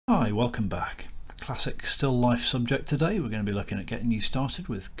Hi, welcome back. Classic still life subject today. We're going to be looking at getting you started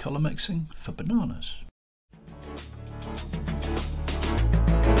with colour mixing for bananas.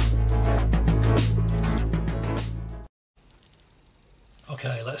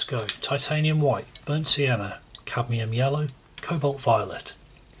 Okay, let's go. Titanium white, burnt sienna, cadmium yellow, cobalt violet.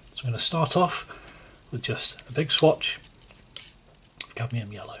 So I'm going to start off with just a big swatch of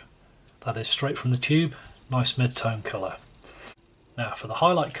cadmium yellow. That is straight from the tube, nice mid-tone colour. Now for the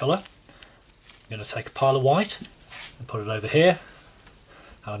highlight colour, I'm going to take a pile of white and put it over here,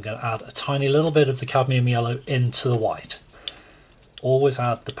 and I'm going to add a tiny little bit of the cadmium yellow into the white. Always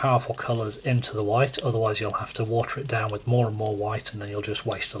add the powerful colours into the white, otherwise you'll have to water it down with more and more white and then you'll just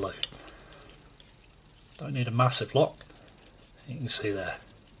waste a load. Don't need a massive lot, you can see there.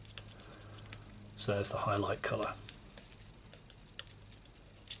 So there's the highlight colour.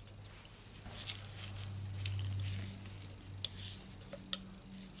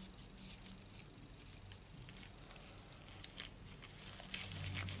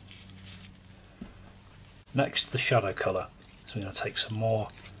 Next, the shadow colour. So we're going to take some more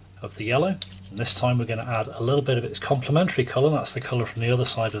of the yellow, and this time we're going to add a little bit of its complementary colour. That's the colour from the other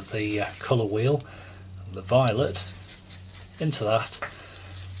side of the colour wheel, and the violet into that.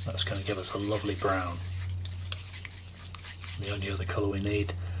 That's going to give us a lovely brown. And the only other colour we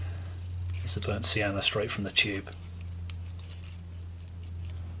need is the burnt sienna straight from the tube.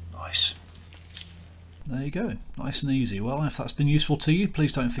 Nice. There you go, nice and easy. Well, if that's been useful to you,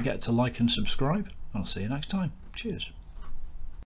 please don't forget to like and subscribe. I'll see you next time. Cheers.